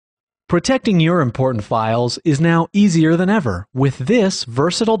Protecting your important files is now easier than ever with this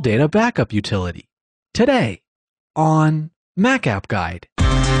versatile data backup utility. Today on Mac App Guide.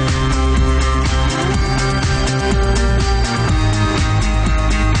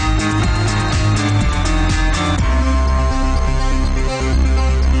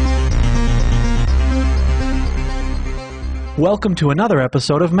 Welcome to another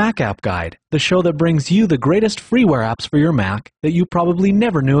episode of Mac App Guide, the show that brings you the greatest freeware apps for your Mac that you probably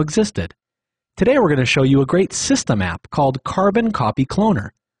never knew existed. Today we're going to show you a great system app called Carbon Copy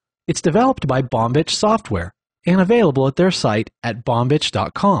Cloner. It's developed by Bombitch Software and available at their site at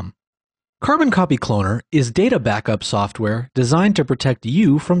bombitch.com. Carbon Copy Cloner is data backup software designed to protect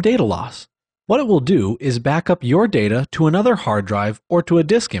you from data loss. What it will do is back up your data to another hard drive or to a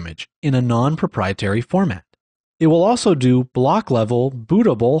disk image in a non-proprietary format. It will also do block-level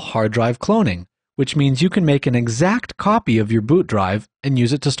bootable hard drive cloning, which means you can make an exact copy of your boot drive and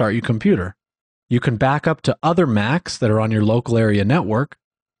use it to start your computer. You can back up to other Macs that are on your local area network.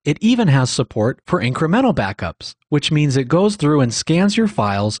 It even has support for incremental backups, which means it goes through and scans your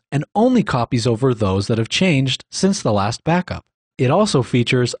files and only copies over those that have changed since the last backup. It also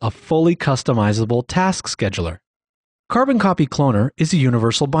features a fully customizable task scheduler. Carbon Copy Cloner is a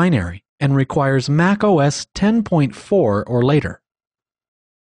universal binary and requires macOS 10.4 or later.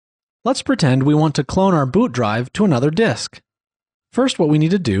 Let's pretend we want to clone our boot drive to another disk. First, what we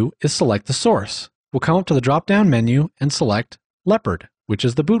need to do is select the source. We'll come up to the drop-down menu and select Leopard, which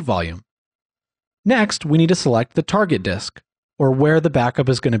is the boot volume. Next, we need to select the target disk, or where the backup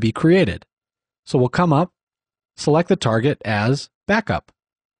is going to be created. So we'll come up, select the target as Backup,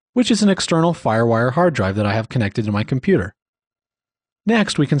 which is an external FireWire hard drive that I have connected to my computer.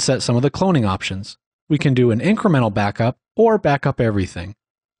 Next, we can set some of the cloning options. We can do an incremental backup or backup everything.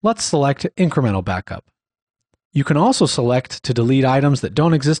 Let's select incremental backup. You can also select to delete items that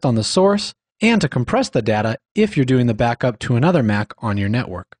don't exist on the source and to compress the data if you're doing the backup to another Mac on your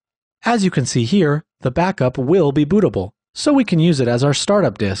network. As you can see here, the backup will be bootable, so we can use it as our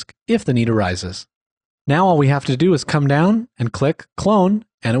startup disk if the need arises. Now all we have to do is come down and click Clone,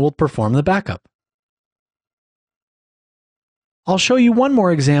 and it will perform the backup. I'll show you one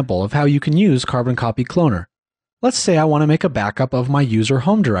more example of how you can use Carbon Copy Cloner. Let's say I want to make a backup of my user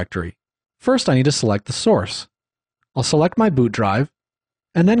home directory. First, I need to select the source. I'll select my boot drive,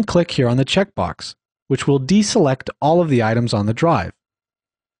 and then click here on the checkbox, which will deselect all of the items on the drive.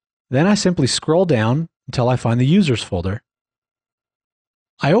 Then I simply scroll down until I find the users folder.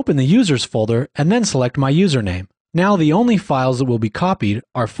 I open the users folder and then select my username. Now the only files that will be copied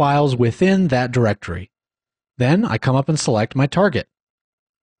are files within that directory. Then I come up and select my target.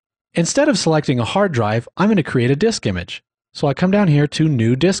 Instead of selecting a hard drive, I'm going to create a disk image. So I come down here to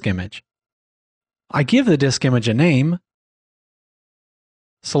New Disk Image. I give the disk image a name,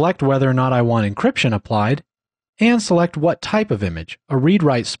 select whether or not I want encryption applied, and select what type of image, a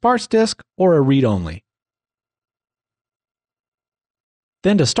read-write sparse disk or a read-only.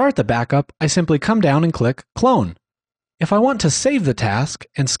 Then to start the backup, I simply come down and click Clone. If I want to save the task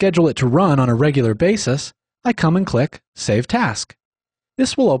and schedule it to run on a regular basis, I come and click Save Task.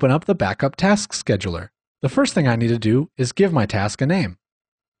 This will open up the Backup Task Scheduler. The first thing I need to do is give my task a name.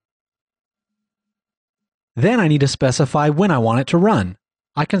 Then I need to specify when I want it to run.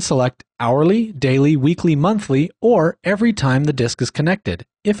 I can select hourly, daily, weekly, monthly, or every time the disk is connected,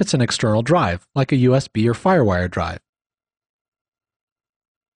 if it's an external drive, like a USB or FireWire drive.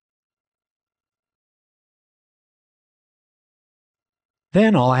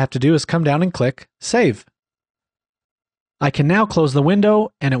 Then all I have to do is come down and click Save. I can now close the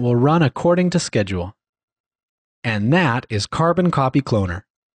window and it will run according to schedule. And that is Carbon Copy Cloner.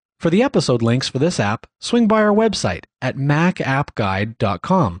 For the episode links for this app, swing by our website at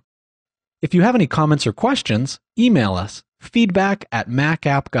macappguide.com. If you have any comments or questions, email us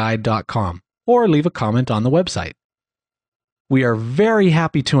feedback@macappguide.com or leave a comment on the website. We are very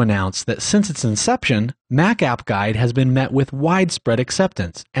happy to announce that since its inception, Mac App Guide has been met with widespread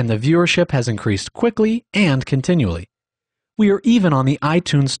acceptance and the viewership has increased quickly and continually. We are even on the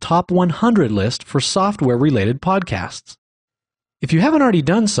iTunes Top 100 list for software-related podcasts. If you haven't already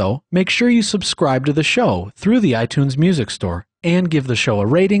done so, make sure you subscribe to the show through the iTunes Music Store and give the show a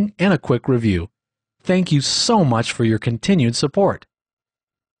rating and a quick review. Thank you so much for your continued support.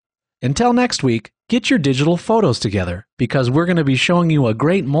 Until next week, get your digital photos together because we're going to be showing you a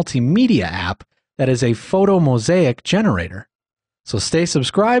great multimedia app that is a photo mosaic generator. So stay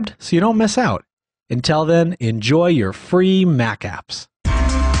subscribed so you don't miss out. Until then, enjoy your free Mac apps.